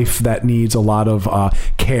a life that needs a lot of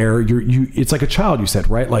care. It's like a child, you said,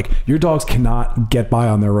 right? Like your dogs cannot get by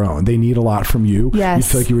on their own. They need a lot from you. Yes. You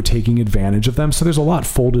feel like you were taking advantage of them. So there's a lot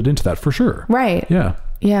folded into that for sure. Right. Yeah.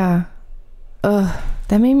 Yeah. Ugh.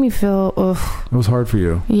 That made me feel, ugh. It was hard for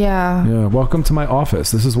you. Yeah. Yeah. Welcome to my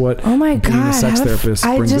office. This is what being a sex therapist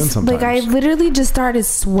brings in sometimes. Like I literally just started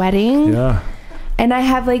sweating. Yeah. And I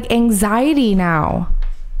have like anxiety now.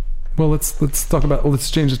 Well, let's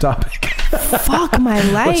change the topic. Fuck my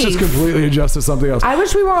life. Let's just completely adjust to something else. I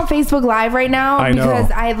wish we were on Facebook Live right now. I know.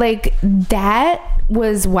 Because I like, that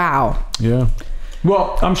was wow. Yeah.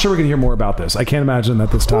 Well, I'm sure we're going to hear more about this. I can't imagine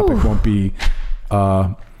that this topic won't be...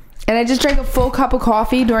 And I just drank a full cup of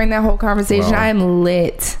coffee during that whole conversation. I am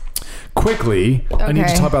lit. Quickly, okay. I need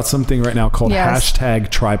to talk about something right now called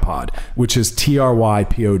 #tripod, which is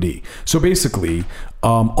TRYPOD. So basically,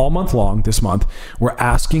 all month long this month, we're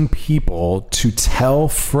asking people to tell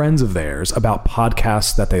friends of theirs about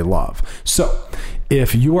podcasts that they love. So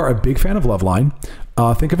if you are a big fan of Loveline,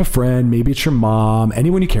 think of a friend, maybe it's your mom,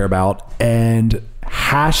 anyone you care about, and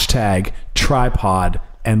 #tripod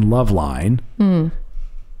and Loveline.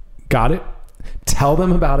 Got it? Tell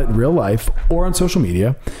them about it in real life or on social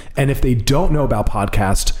media. And if they don't know about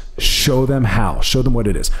podcasts, show them how. Show them what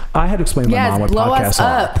it is. I had to explain to my mom what podcasts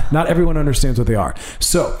are. Not everyone understands what they are.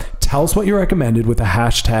 So tell us what you recommended with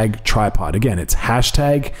the #tripod. Again, it's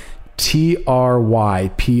 #TRYPOD.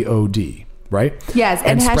 Right? Yes,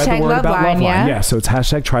 and spread the word about Loveline. Yeah, so it's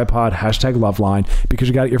 #tripod, #Loveline, because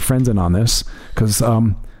you got your friends in on this. Because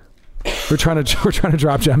we're trying to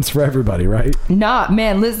drop gems for everybody, right? Nah,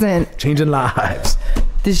 man, listen. Changing lives.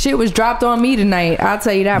 The shit was dropped on me tonight. I'll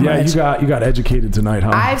tell you that much. Yeah, you got educated tonight,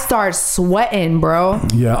 huh? I've started sweating, bro.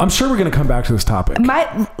 Yeah, I'm sure we're gonna come back to this topic. My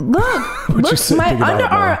underarm.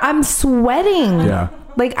 I'm sweating. Yeah.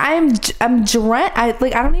 Like I'm drenched. I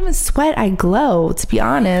don't even sweat. I glow, to be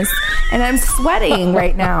honest, and I'm sweating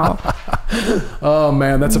right now. Oh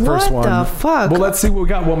man, that's the first one. What the fuck? Well, let's see. We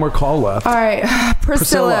got one more call left. All right,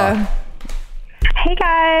 Priscilla. Hey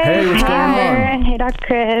guys. Hey, what's going on? Hey, Dr.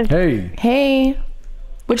 Chris. Hey.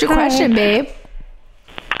 What's your question, babe?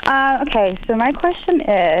 Okay, so my question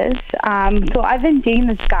is, so I've been dating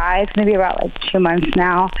this guy. It's going to be about like 2 months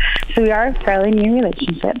now. So we are a fairly new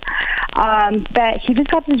relationship. But he just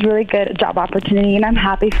got this really good job opportunity, and I'm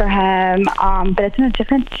happy for him. But it's in a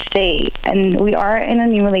different state, and we are in a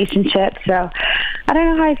new relationship. So I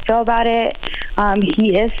don't know how I feel about it.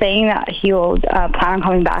 He is saying that he will plan on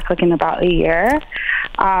coming back like in about a year.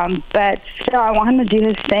 But still, I want him to do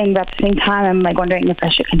his thing. But at the same time, I'm like wondering if I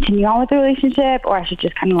should continue on with the relationship, or I should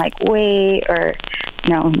just kind of like wait, or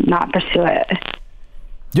not pursue it.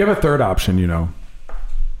 You have a third option,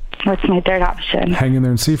 What's my third option? Hang in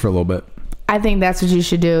there and see for a little bit. I think that's what you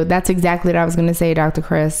should do. That's exactly what I was going to say, Dr.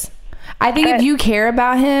 Chris. I think if you care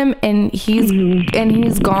about him and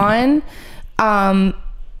he's gone,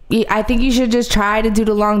 I think you should just try to do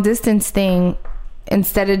the long distance thing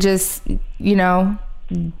instead of just,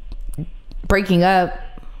 breaking up.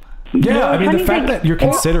 Yeah, I mean, the fact that you're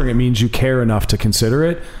considering it means you care enough to consider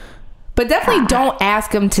it. But definitely don't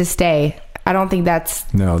ask him to stay. I don't think that's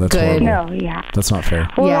good. Horrible. No, yeah. That's not fair.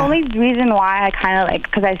 Well, Yeah. the only reason why I kind of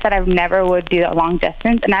because I said I never would do that long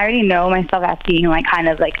distance, and I already know myself as being kind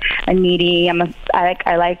of a needy.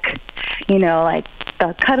 I like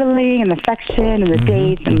the cuddling and affection and the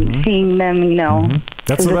dates and seeing them.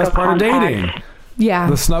 That's the best part of dating. Yeah.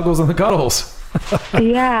 The snuggles and the cuddles.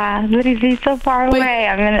 Yeah, but he's so far away.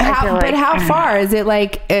 But how far is it?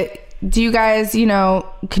 Do you guys?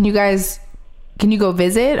 Can you go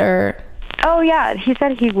visit or? Oh yeah, he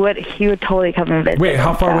said he would totally come and visit. Wait,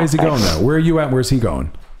 how far away is he going though? Where are you at? Where's he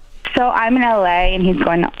going? So I'm in LA and he's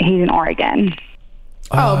in Oregon.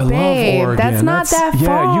 I babe, love Oregon. that's not that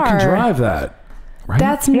far. Yeah, you can drive that. Right?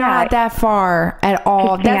 That's not that far at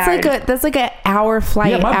all. That's like an hour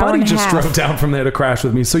flight. Yeah, my hour buddy and a just half. drove down from there to crash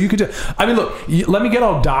with me. So you could look, let me get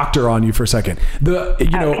all doctor on you for a second. You're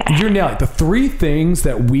nailing it. The three things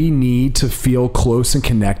that we need to feel close and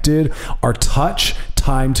connected are touch,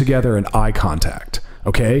 time together, and eye contact.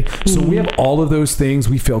 Okay, so we have all of those things.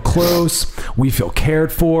 We feel close, we feel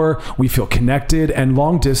cared for, we feel connected, and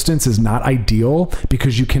long distance is not ideal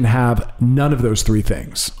because you can have none of those three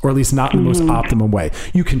things, or at least not in the most optimum way.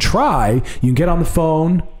 You can try, you can get on the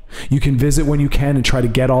phone, you can visit when you can and try to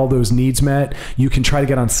get all those needs met. You can try to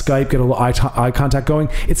get on Skype, get a little eye contact going.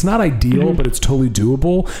 It's not ideal, but it's totally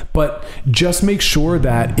doable. But just make sure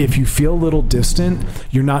that if you feel a little distant,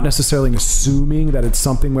 you're not necessarily assuming that it's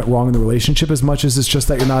something went wrong in the relationship as much as it's just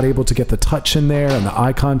that you're not able to get the touch in there and the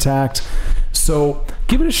eye contact. So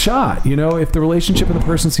give it a shot. If the relationship and the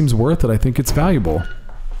person seems worth it, I think it's valuable.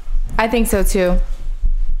 I think so too.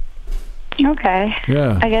 Okay.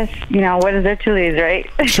 Yeah. I guess, what is there to lose, right?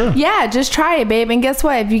 Sure. Yeah, just try it, babe. And guess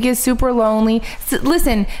what? If you get super lonely,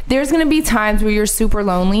 listen, there's going to be times where you're super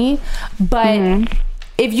lonely, but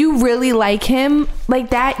if you really like him like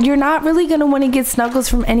that, you're not really going to want to get snuggles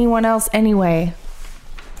from anyone else anyway.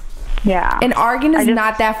 Yeah. And Oregon is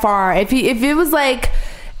not that far. If it was like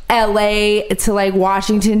LA to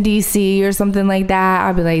Washington, D.C. or something like that,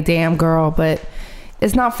 I'd be like, damn, girl, but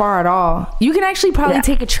it's not far at all. You can actually probably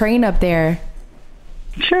take a train up there.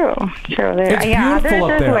 True. It's beautiful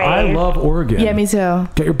up there. I love Oregon. Yeah, me too.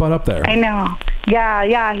 Get your butt up there. I know.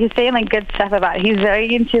 Yeah. He's saying good stuff about it. He's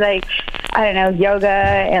very into yoga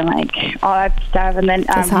and all that stuff. And then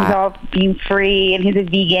he's all being free, and he's a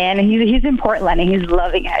vegan, and he's in Portland, and he's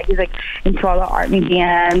loving it. He's into all the art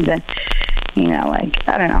museums, and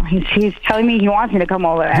I don't know. He's telling me he wants me to come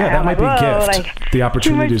over there. Yeah, that might be a gift. The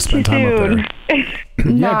opportunity to spend time up there.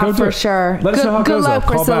 Yeah, go do for it. sure. Let us know how it goes. Good luck,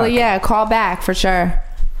 Priscilla. Back. Yeah, call back for sure.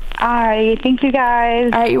 All right. Thank you,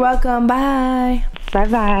 guys. All right, you're welcome. Bye.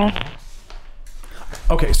 Bye-bye.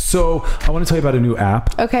 Okay, so I want to tell you about a new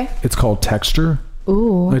app. Okay. It's called Texture.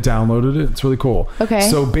 Ooh. I downloaded it. It's really cool. Okay.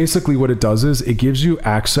 So basically what it does is it gives you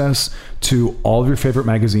access to all of your favorite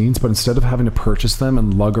magazines, but instead of having to purchase them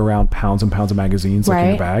and lug around pounds and pounds of magazines in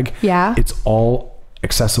your bag, it's all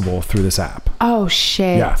accessible through this app. Oh,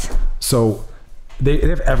 shit. Yeah. So they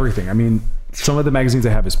have everything. I mean, Some of the magazines I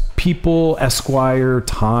have is People, Esquire,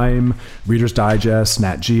 Time, Reader's Digest,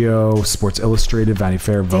 Nat Geo, Sports Illustrated, Vanity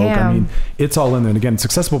Fair, Vogue. Damn. I mean, it's all in there. And again, it's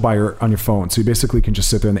accessible on your phone. So you basically can just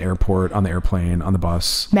sit there in the airport, on the airplane, on the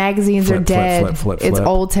bus. Magazines are dead. It's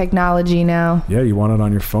old technology now. Yeah, you want it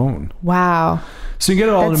on your phone. Wow. So you can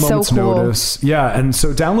get it all in a That's moment's so cool. notice. Yeah, and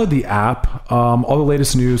so download the app. All the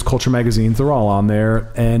latest news, culture magazines, they're all on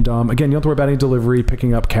there. And again, you don't have to worry about any delivery,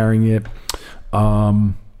 picking up, carrying it.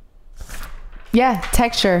 Yeah,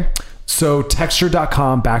 Texture. So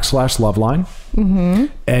texture.com/Loveline. Mm-hmm.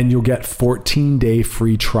 And you'll get 14-day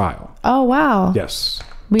free trial. Oh, wow. Yes.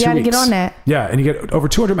 We 2 got to weeks. get on that. Yeah, and you get over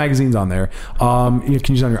 200 magazines on there. You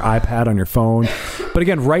can use it on your iPad, on your phone. But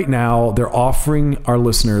again, right now, they're offering our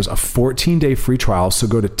listeners a 14-day free trial. So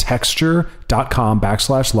go to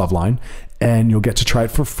texture.com/Loveline, and you'll get to try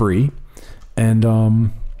it for free. And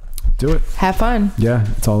do it. Have fun. Yeah,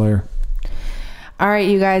 it's all there. All right,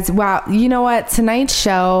 you guys. Wow. You know what? Tonight's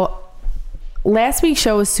show, last week's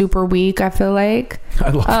show was super weak, I feel like.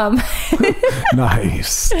 I love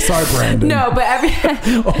Nice. Sorry, Brandon. No, but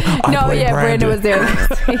Brandon was there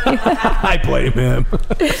last week. I blame him.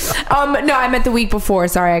 No, I meant the week before.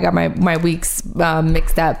 Sorry, I got my weeks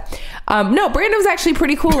mixed up. No, Brandon was actually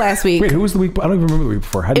pretty cool last week. Wait, who was the week? I don't even remember the week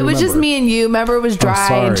before. How do you It was remember? just me and you. Remember, it was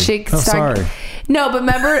dry and shit. Sorry. No, but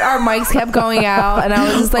remember, our mics kept going out, and I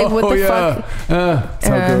was just like, "What the fuck?" That's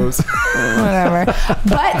how it goes. Whatever.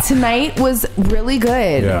 But tonight was really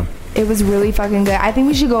good. Yeah. It was really fucking good. I think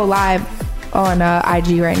we should go live on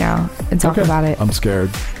IG right now and talk about it. I'm scared.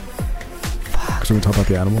 Fuck. So we talk about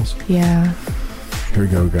the animals? Yeah. Here we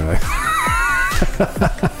go, guy.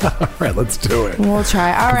 All right, let's do it. We'll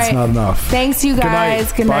try. All right. It's not enough. Thanks, you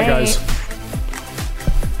guys. Good night. Bye, guys.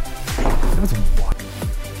 That was wild.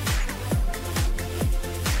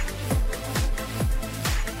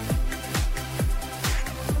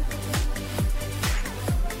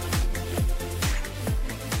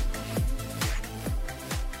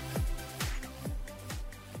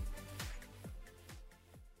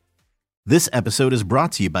 This episode is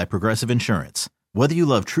brought to you by Progressive Insurance. Whether you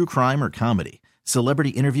love true crime or comedy,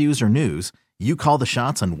 celebrity interviews or news, you call the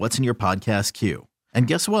shots on what's in your podcast queue. And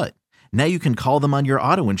guess what? Now you can call them on your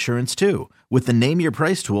auto insurance too with the Name Your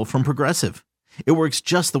Price tool from Progressive. It works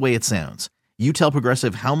just the way it sounds. You tell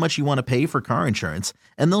Progressive how much you want to pay for car insurance,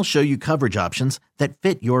 and they'll show you coverage options that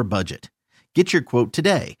fit your budget. Get your quote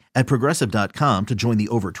today at Progressive.com to join the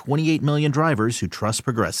over 28 million drivers who trust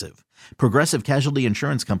Progressive. Progressive Casualty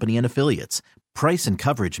Insurance Company and Affiliates. Price and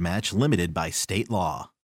coverage match limited by state law.